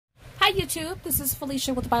Hi YouTube, this is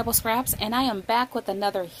Felicia with Bible Scraps, and I am back with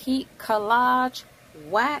another heat collage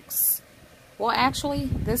wax. Well, actually,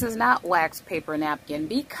 this is not wax paper napkin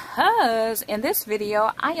because in this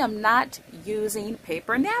video, I am not using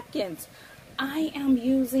paper napkins. I am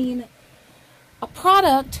using a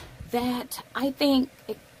product that I think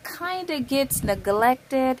it kind of gets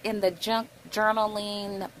neglected in the junk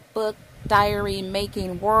journaling, book, diary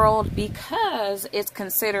making world because it's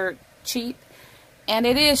considered cheap. And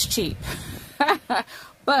it is cheap.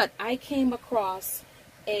 But I came across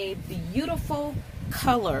a beautiful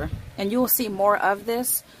color, and you'll see more of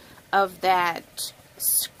this, of that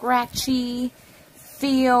scratchy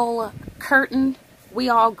feel curtain. We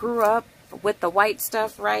all grew up with the white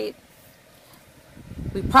stuff, right?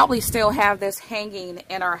 We probably still have this hanging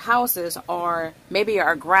in our houses, or maybe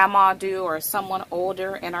our grandma do, or someone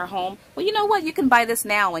older in our home. Well, you know what? You can buy this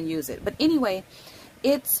now and use it. But anyway,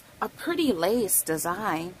 it's a pretty lace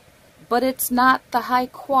design, but it's not the high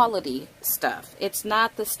quality stuff. It's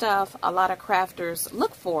not the stuff a lot of crafters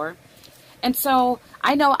look for. And so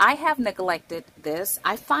I know I have neglected this.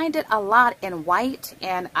 I find it a lot in white,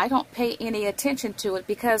 and I don't pay any attention to it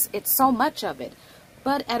because it's so much of it.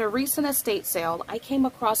 But at a recent estate sale, I came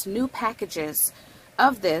across new packages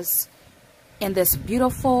of this in this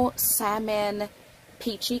beautiful salmon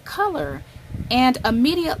peachy color. And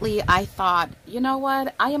immediately I thought, you know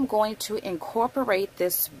what? I am going to incorporate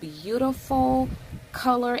this beautiful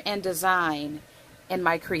color and design in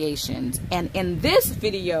my creations. And in this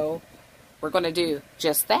video, we're going to do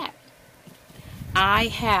just that. I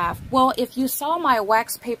have, well, if you saw my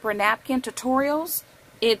wax paper napkin tutorials,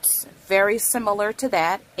 it's very similar to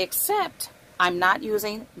that, except I'm not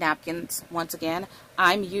using napkins once again.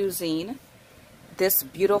 I'm using this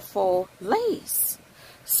beautiful lace.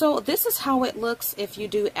 So this is how it looks if you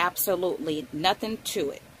do absolutely nothing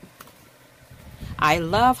to it. I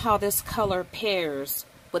love how this color pairs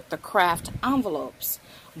with the craft envelopes.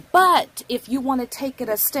 But if you want to take it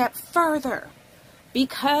a step further,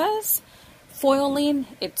 because foiling,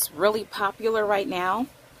 it's really popular right now,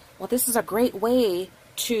 well, this is a great way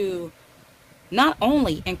to not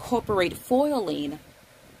only incorporate foiling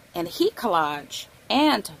and heat collage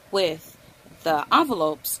and with the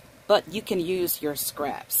envelopes, but you can use your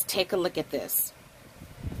scraps. Take a look at this.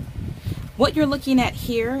 What you're looking at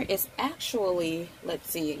here is actually, let's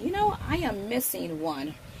see, you know, I am missing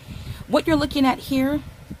one. What you're looking at here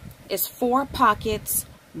is 4 pockets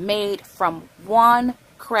made from one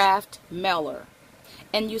craft mailer.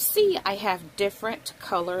 And you see I have different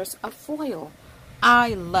colors of foil.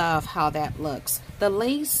 I love how that looks. The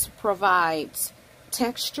lace provides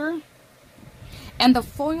texture, and the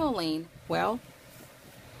foiling, well,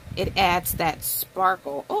 it adds that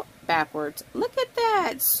sparkle. Oh, backwards. Look at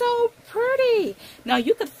that. So pretty. Now,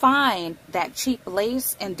 you could find that cheap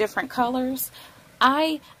lace in different colors.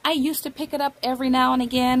 I used to pick it up every now and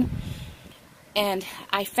again, and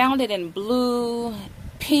I found it in blue,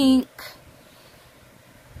 pink,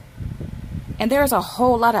 and there's a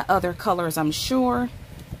whole lot of other colors, I'm sure,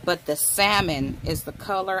 but the salmon is the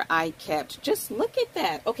color I kept. Just look at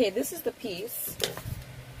that. Okay, this is the piece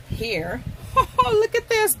here. Oh, look at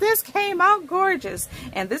this. This came out gorgeous.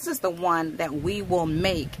 And this is the one that we will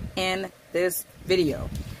make in this video.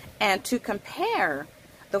 And to compare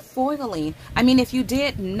the foiling, I mean, if you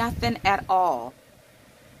did nothing at all,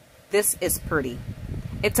 this is pretty.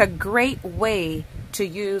 It's a great way to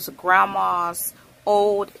use grandma's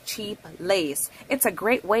old cheap lace. It's a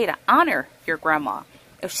great way to honor your grandma.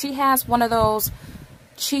 If she has one of those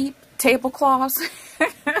cheap tablecloths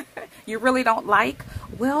you really don't like,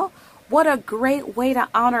 well, what a great way to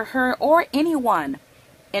honor her or anyone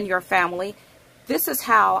in your family. This is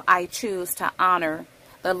how I choose to honor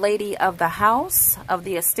the lady of the house of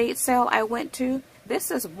the estate sale I went to. This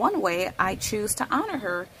is one way I choose to honor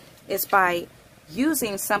her, is by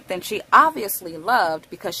using something she obviously loved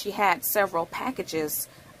because she had several packages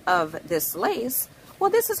of this lace. Well,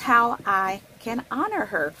 this is how I can honor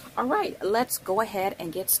her. All right, let's go ahead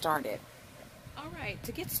and get started. All right,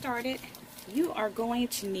 to get started, you are going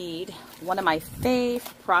to need one of my fave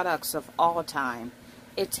products of all time.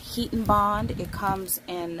 It's Heat and Bond. It comes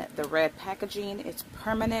in the red packaging. It's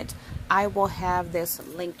permanent. I will have this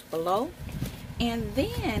linked below. And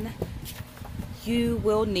then you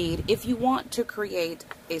will need, if you want to create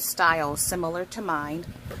a style similar to mine,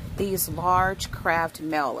 these large craft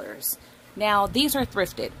mailers. Now, these are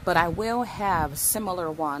thrifted, but I will have similar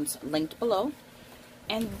ones linked below.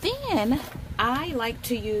 And then I like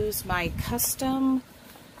to use my custom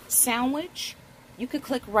sandwich. You could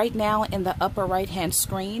click right now in the upper right hand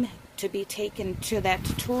screen to be taken to that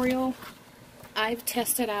tutorial. I've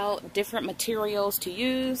tested out different materials to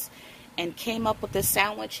use, and came up with this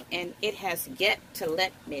sandwich, and it has yet to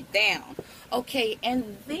let me down. Okay,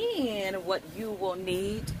 and then what you will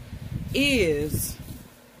need is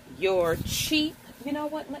your cheap, you know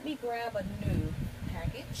what, let me grab a new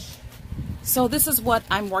package. So this is what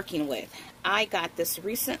I'm working with. I got this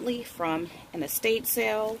recently from an estate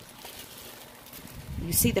sale.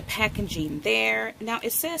 You see the packaging there. Now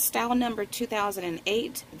it says style number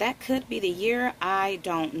 2008. That could be the year, I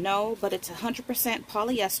don't know, but it's 100%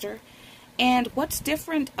 polyester. And what's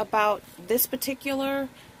different about this particular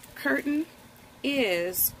curtain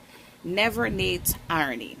is never needs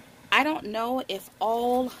ironing. I don't know if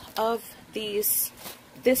all of this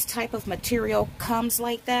type of material comes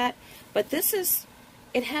like that, but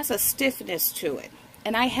it has a stiffness to it.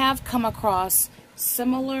 And I have come across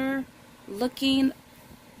similar looking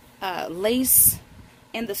lace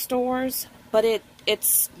in the stores, but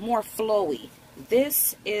it's more flowy.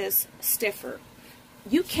 This is stiffer.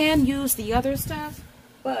 You can use the other stuff,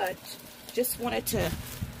 but just wanted to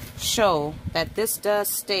show that this does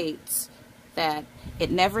states that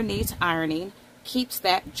it never needs ironing, keeps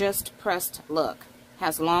that just pressed look,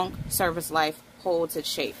 has long service life, holds its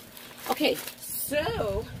shape. Okay,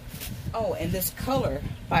 so, oh, and this color,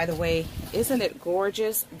 by the way, isn't it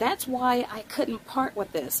gorgeous? That's why I couldn't part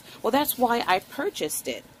with this. Well, that's why I purchased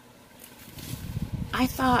it. I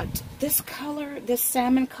thought this color, this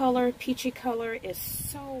salmon color, peachy color is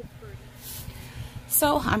so pretty.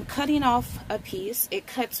 So I'm cutting off a piece. It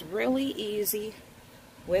cuts really easy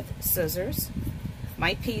with scissors.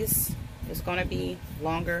 My piece is going to be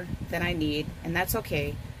longer than I need, and that's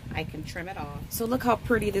okay. I can trim it off. So look how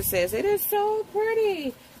pretty this is. It is so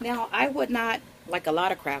pretty. Now, I would not, like a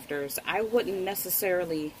lot of crafters, I wouldn't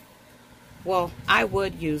necessarily, well, I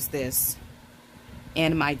would use this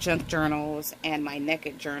in my junk journals and my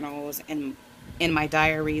naked journals and in my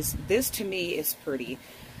diaries. This to me is pretty.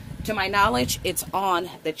 To my knowledge, it's on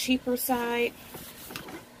the cheaper side.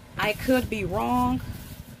 I could be wrong,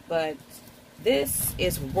 but this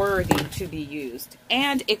is worthy to be used,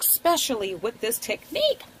 and especially with this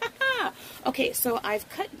technique. Okay, so I've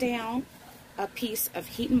cut down a piece of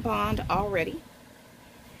Heat and Bond already.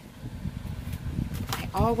 I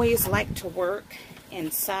always like to work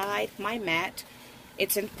inside my mat.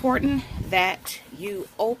 It's important that you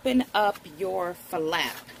open up your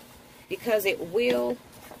flap because it will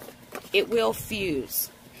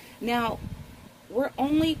fuse. Now, we're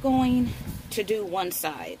only going to do one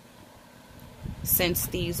side, since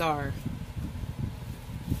these are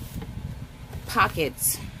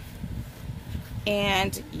pockets.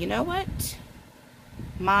 And you know what?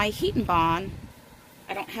 My Heat and Bond,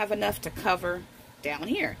 I don't have enough to cover down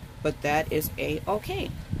here, but that is a-okay.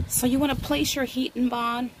 So you want to place your Heat and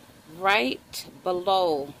Bond right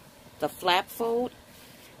below the flap fold,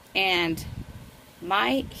 and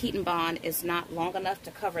my Heat and Bond is not long enough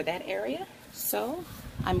to cover that area. So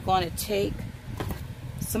I'm going to take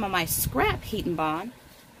some of my scrap Heat and Bond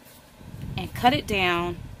and cut it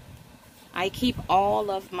down. I keep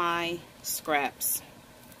all of my scraps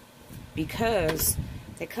because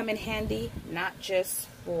they come in handy, not just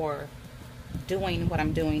for doing what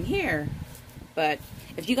I'm doing here, but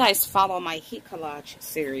if you guys follow my heat collage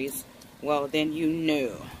series, well, then you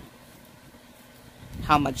know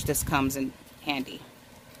how much this comes in handy.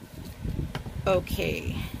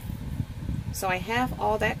 Okay, so I have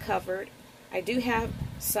all that covered. I do have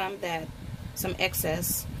some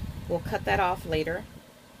excess. We'll cut that off later.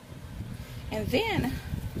 And then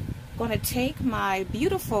I'm going to take my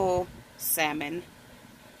beautiful salmon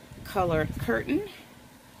color curtain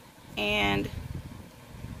and,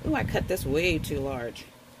 ooh, I cut this way too large.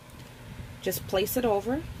 Just place it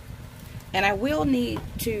over, and I will need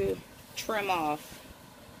to trim off.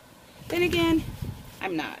 Then again,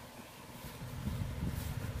 I'm not.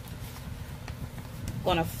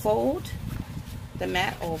 Going to fold the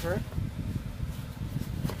mat over.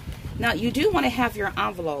 Now you do want to have your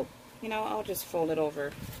envelope. You know, I'll just fold it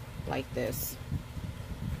over like this,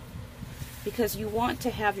 because you want to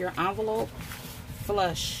have your envelope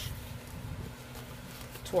flush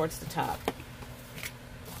towards the top.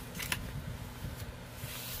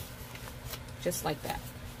 Just like that.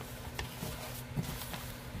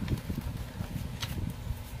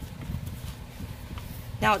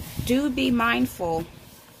 Now, do be mindful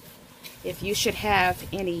if you should have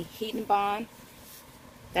any Heat and Bond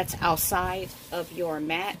that's outside of your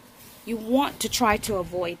mat. You want to try to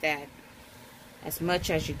avoid that as much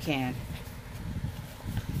as you can.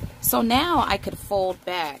 So now I could fold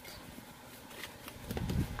back.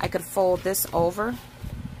 I could fold this over.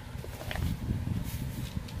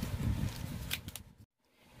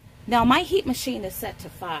 Now my heat machine is set to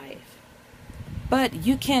 5. but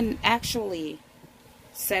you can actually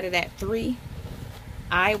set it at 3.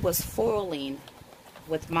 I was foiling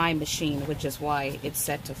with my machine, which is why it's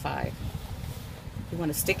set to 5. You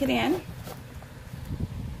want to stick it in.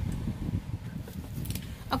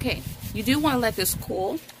 Okay, you do want to let this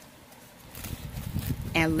cool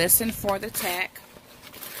and listen for the tack.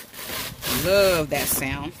 Love that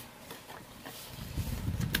sound.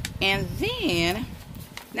 And then,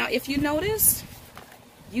 now if you notice,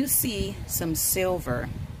 you see some silver.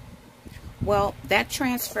 Well, that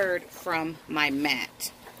transferred from my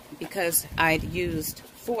mat because I'd used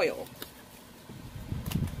foil.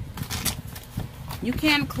 You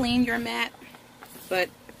can clean your mat,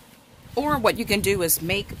 or what you can do is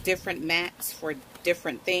make different mats for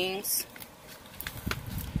different things.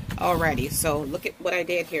 Alrighty, so look at what I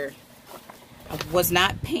did here. I was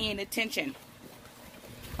not paying attention.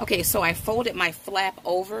 Okay, so I folded my flap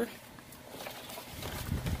over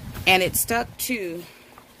and it stuck to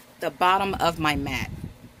the bottom of my mat.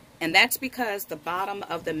 And that's because the bottom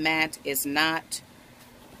of the mat is not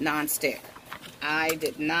non-stick. I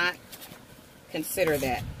did not consider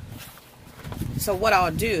that. So what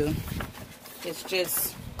I'll do is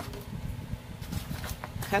just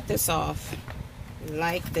cut this off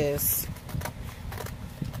like this.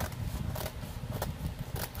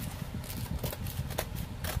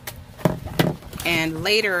 And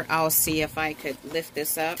later I'll see if I could lift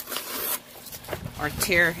this up or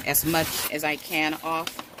tear as much as I can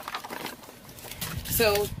off.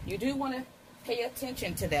 So you do want to pay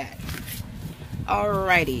attention to that.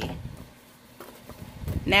 Alrighty.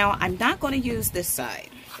 Now I'm not going to use this side,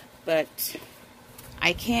 but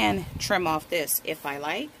I can trim off this if I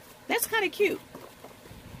like. That's kind of cute.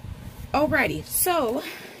 Alrighty, so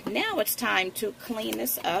now it's time to clean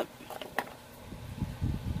this up.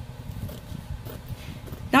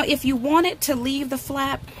 Now if you wanted to leave the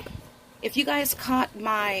flap, if you guys caught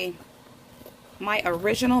my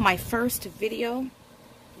first video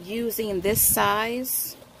using this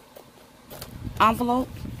size envelope,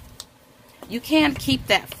 you can keep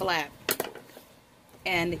that flap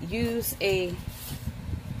and use a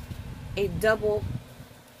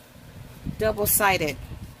double-sided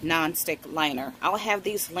non-stick liner. I'll have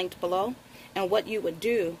these linked below, and what you would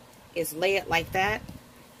do is lay it like that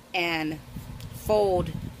and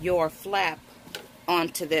fold your flap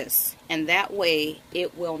onto this, and that way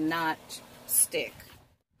it will not stick.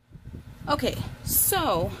 Okay,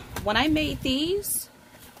 so when I made these,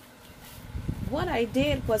 what I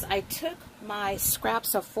did was I took my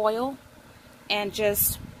scraps of foil and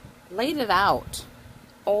just laid it out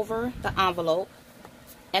over the envelope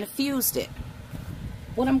and fused it.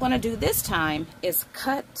 What I'm going to do this time is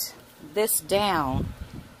cut this down,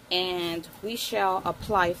 and we shall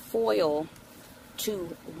apply foil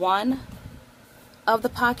to one of the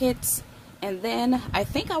pockets, and then I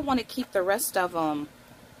think I want to keep the rest of them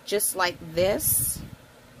just like this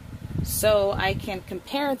so I can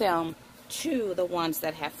compare them to the ones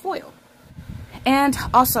that have foil. And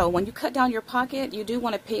also, when you cut down your pocket, you do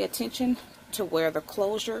want to pay attention to where the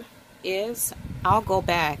closure is. I'll go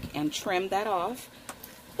back and trim that off,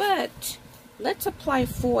 but let's apply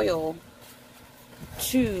foil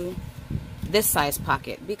to this size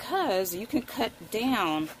pocket because you can cut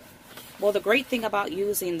down. Well, the great thing about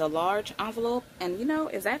using the large envelope, and you know,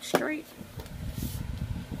 is that straight?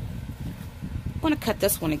 I'm going to cut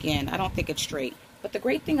this one again. I don't think it's straight. But the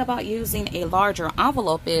great thing about using a larger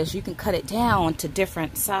envelope is you can cut it down to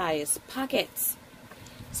different size pockets,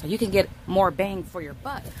 so you can get more bang for your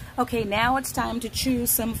buck. Okay, now it's time to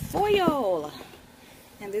choose some foil.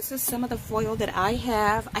 And this is some of the foil that I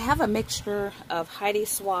have. I have a mixture of Heidi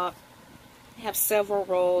Swapp. I have several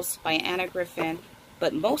rolls by Anna Griffin,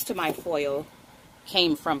 but most of my foil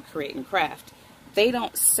came from Create and Craft. They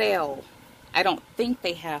don't sell, I don't think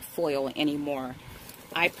they have foil anymore.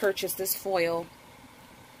 I purchased this foil.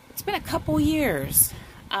 It's been a couple years.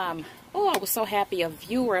 Oh, I was so happy a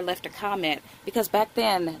viewer left a comment, because back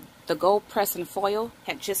then the gold press and foil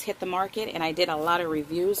had just hit the market and I did a lot of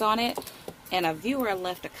reviews on it, and a viewer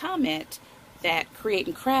left a comment that Create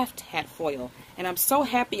and Craft had foil, and I'm so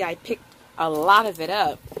happy I picked a lot of it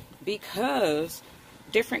up because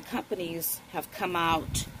different companies have come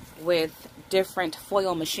out with different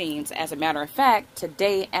foil machines. As a matter of fact,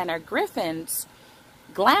 today Anna Griffin's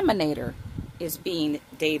Glaminator is being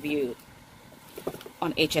debuted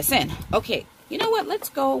on HSN. Okay, you know what? Let's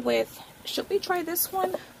go with, should we try this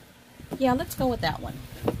one? Yeah, let's go with that one.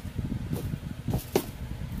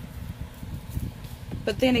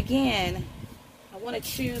 But then again, I want to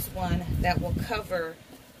choose one that will cover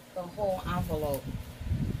the whole envelope.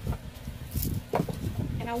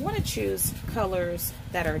 And I want to choose colors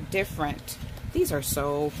that are different These are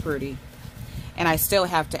so pretty. And I still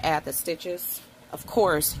have to add the stitches. Of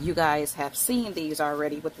course, you guys have seen these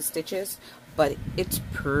already with the stitches, but it's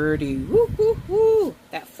pretty. Woo, woo, woo.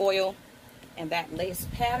 That foil and that lace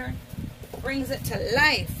pattern brings it to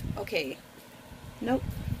life. Okay. Nope.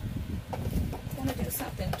 I'm gonna do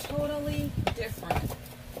something totally different.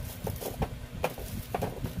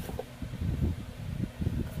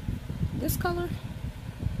 This color?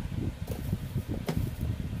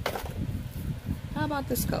 How about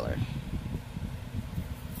this color?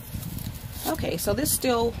 Okay, so this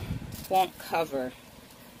still won't cover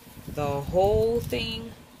the whole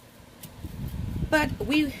thing, but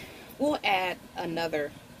we will add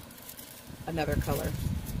another color.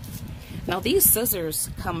 Now these scissors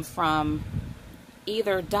come from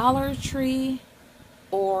either Dollar Tree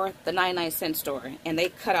or the 99-cent store, and they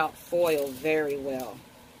cut out foil very well.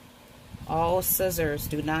 All scissors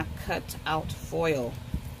do not cut out foil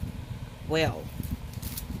well.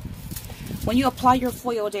 When you apply your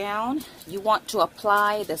foil down, you want to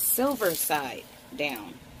apply the silver side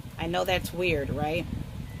down. I know that's weird, right?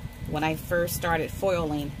 When I first started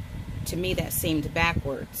foiling, to me that seemed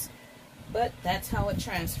backwards. But that's how it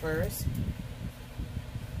transfers.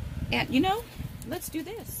 And you know, let's do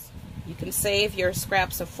this. You can save your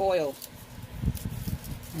scraps of foil.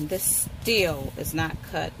 And this still is not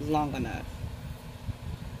cut long enough.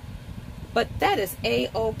 But that is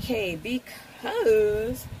a-okay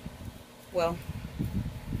because, well,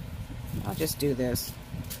 I'll just do this.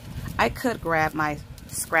 I could grab my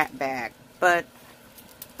scrap bag, but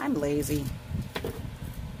I'm lazy.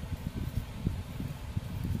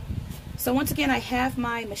 So once again, I have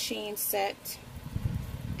my machine set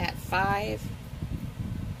at 5.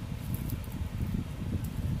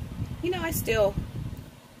 You know, I still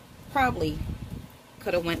probably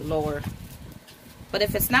could have went lower. But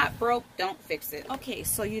if it's not broke, don't fix it. Okay,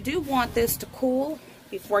 so you do want this to cool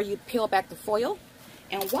before you peel back the foil.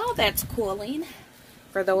 And while that's cooling,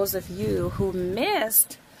 for those of you who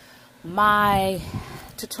missed my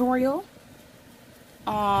tutorial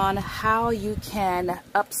on how you can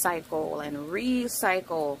upcycle and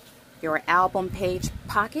recycle your album page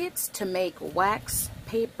pockets to make wax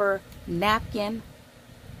paper napkin,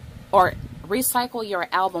 or recycle your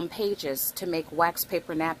album pages to make wax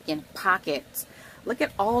paper napkin pockets. Look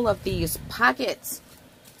at all of these pockets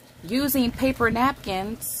using paper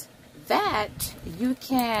napkins that you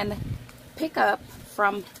can pick up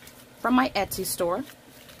from my Etsy store.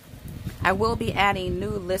 I will be adding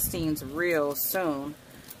new listings real soon,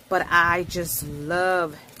 but I just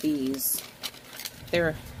love these.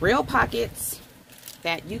 They're real pockets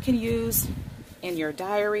that you can use in your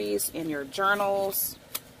diaries, in your journals,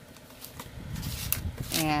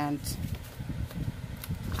 and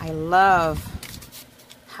I love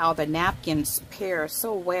how the napkins pair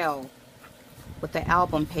so well with the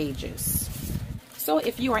album pages. So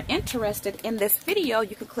if you are interested in this video,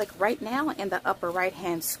 you can click right now in the upper right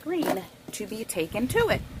hand screen to be taken to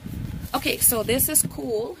it. Okay, so this is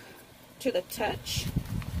cool to the touch,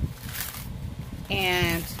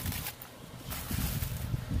 and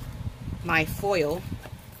my foil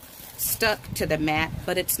stuck to the mat,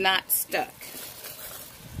 but it's not stuck.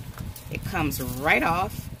 It comes right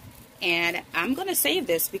off. And I'm going to save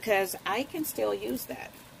this because I can still use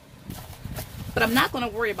that. But I'm not going to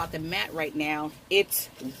worry about the mat right now. It's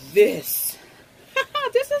this.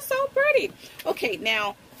 This is so pretty. Okay,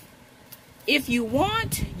 now, if you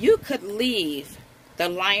want, you could leave the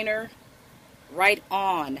liner right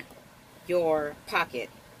on your pocket.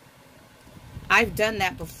 I've done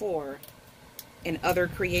that before in other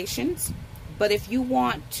creations. But if you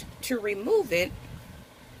want to remove it,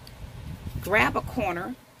 grab a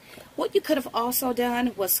corner. What you could have also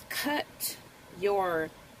done was cut your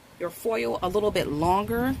foil a little bit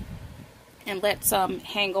longer and let some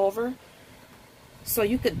hang over, so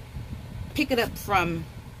you could pick it up from,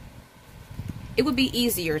 it would be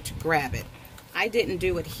easier to grab it. I didn't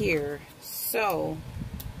do it here, so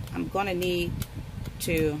I'm going to need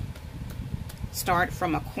to start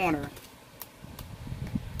from a corner.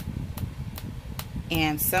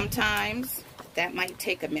 And sometimes that might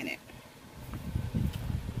take a minute.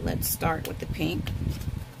 Let's start with the pink.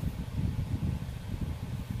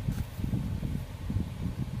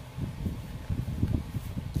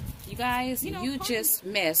 You guys, you just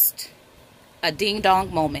missed a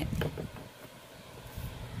ding-dong moment.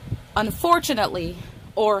 Unfortunately,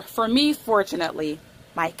 or for me, fortunately,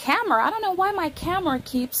 my camera, I don't know why my camera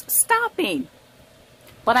keeps stopping.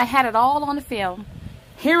 But I had it all on the film.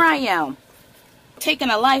 Here I am, taking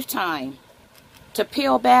a lifetime to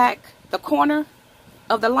peel back the corner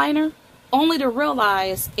of the liner, only to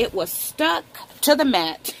realize it was stuck to the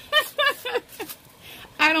mat.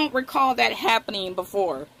 I don't recall that happening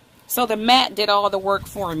before. So the mat did all the work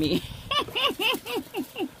for me.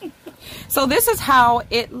 So this is how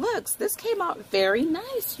it looks. This came out very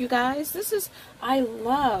nice, you guys. I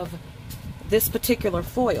love this particular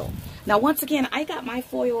foil. Now, once again, I got my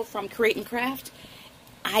foil from Create and Craft.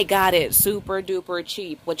 I got it super duper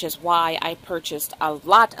cheap, which is why I purchased a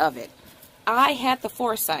lot of it. I had the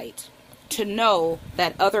foresight to know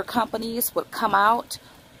that other companies would come out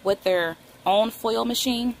with their own foil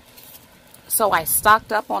machine. So I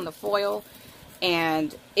stocked up on the foil,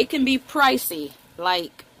 and it can be pricey.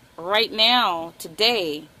 Like right now,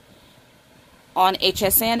 today, on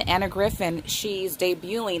HSN, Anna Griffin, she's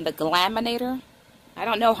debuting the Glaminator. I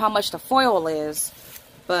don't know how much the foil is,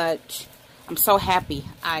 but I'm so happy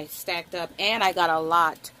I stacked up, and I got a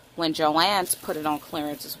lot when Joann's put it on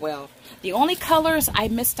clearance as well. The only colors I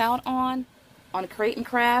missed out on Create and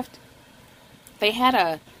Craft, they had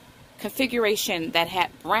a configuration that had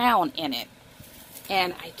brown in it,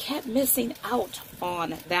 and I kept missing out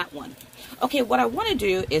on that one. Okay, what I want to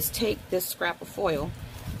do is take this scrap of foil,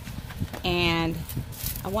 and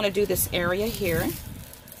I want to do this area here,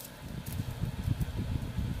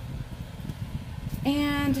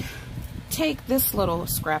 and take this little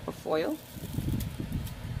scrap of foil.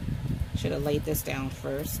 Should have laid this down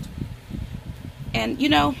first. And you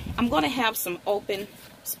know, I'm going to have some open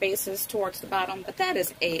spaces towards the bottom, but that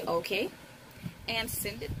is a-okay. And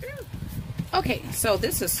send it through. Okay, so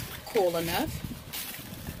this is cool enough.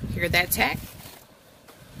 Hear that tack?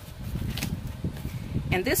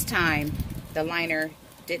 And this time, the liner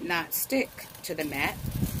did not stick to the mat.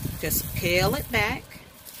 Just peel it back.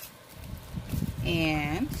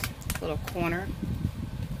 And little corner.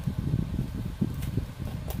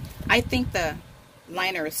 I think the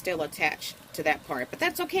liner is still attached to that part, but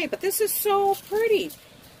that's okay. But this is so pretty.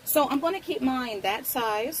 So I'm going to keep mine that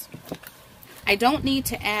size. I don't need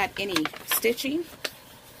to add any stitching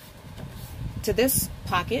to this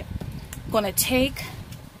pocket. I'm going to take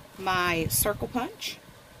my circle punch,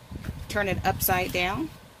 turn it upside down,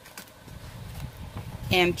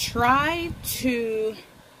 and try to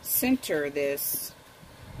center this.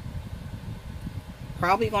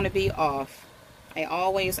 Probably going to be off. I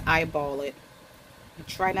always eyeball it. I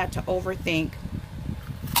try not to overthink.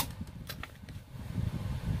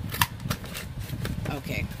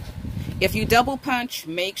 Okay. If you double punch,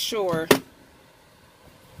 make sure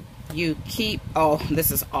you keep... Oh,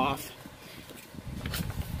 this is off.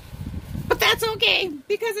 But that's okay,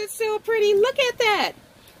 because it's still pretty. Look at that.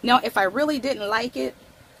 Now, if I really didn't like it,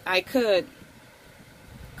 I could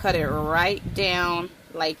cut it right down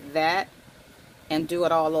like that and do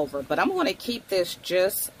it all over. But I'm going to keep this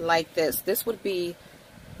just like this. This would be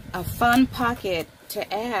a fun pocket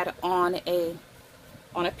to add on a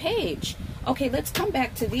page. Okay, let's come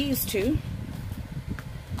back to these two.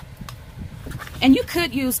 And you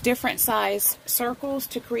could use different size circles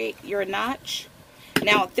to create your notch.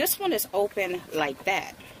 Now, this one is open like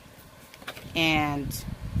that. And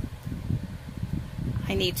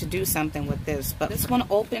I need to do something with this. But this one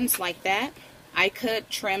opens like that. I could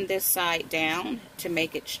trim this side down to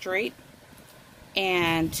make it straight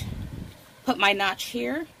and put my notch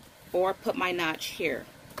here or put my notch here.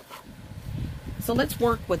 So let's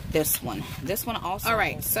work with this one. This one also. All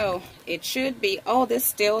right, so it should be, oh, this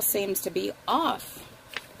still seems to be off.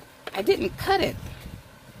 I didn't cut it.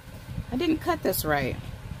 I didn't cut this right.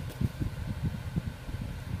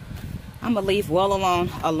 I'm gonna leave well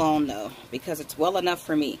alone though, because it's well enough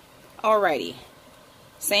for me. Alrighty.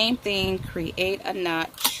 Same thing, create a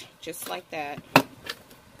notch just like that.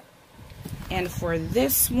 And for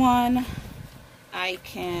this one, I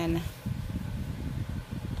can,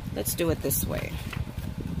 let's do it this way.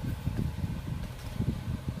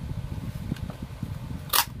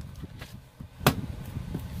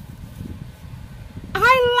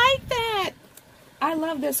 I like that. I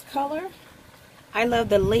love this color. I love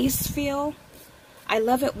the lace feel. I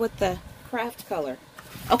love it with the craft color.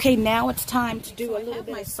 Okay, now it's time to do a little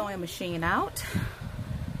bit. I have my sewing machine out.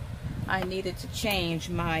 I needed to change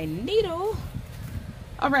my needle.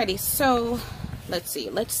 Alrighty, so let's see.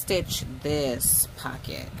 Let's stitch this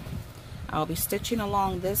pocket. I'll be stitching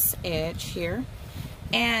along this edge here.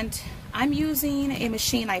 And I'm using a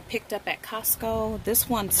machine I picked up at Costco. This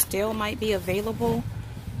one still might be available.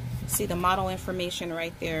 See the model information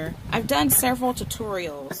right there. I've done several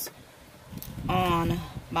tutorials on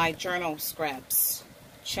my Journal Scraps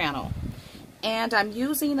channel. And I'm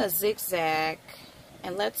using a zigzag,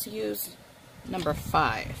 and let's use number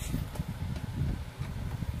 5.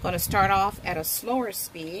 I'm going to start off at a slower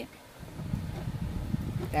speed.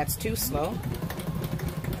 That's too slow.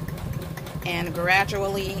 and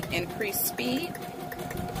gradually increase speed.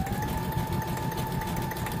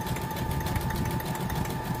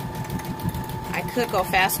 I could go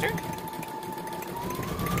faster.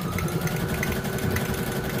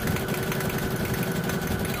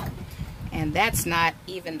 And that's not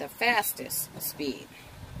even the fastest speed.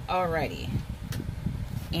 Alrighty.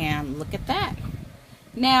 And look at that.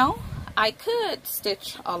 Now, I could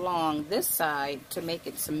stitch along this side to make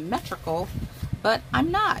it symmetrical, but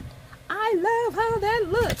I'm not. I love how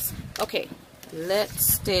that looks. Okay,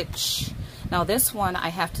 let's stitch. Now this one I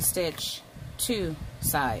have to stitch 2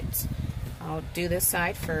 sides. I'll do this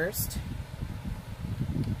side first.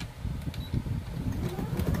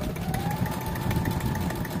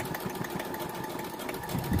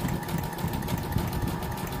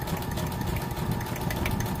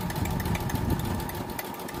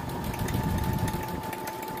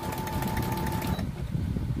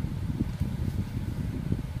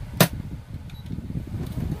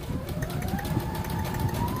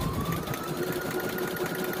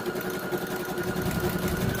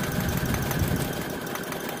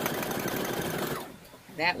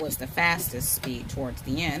 That was the fastest speed towards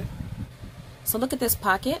the end. So look at this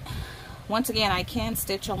pocket. Once again, I can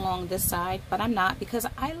stitch along this side, but I'm not because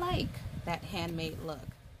I like that handmade look.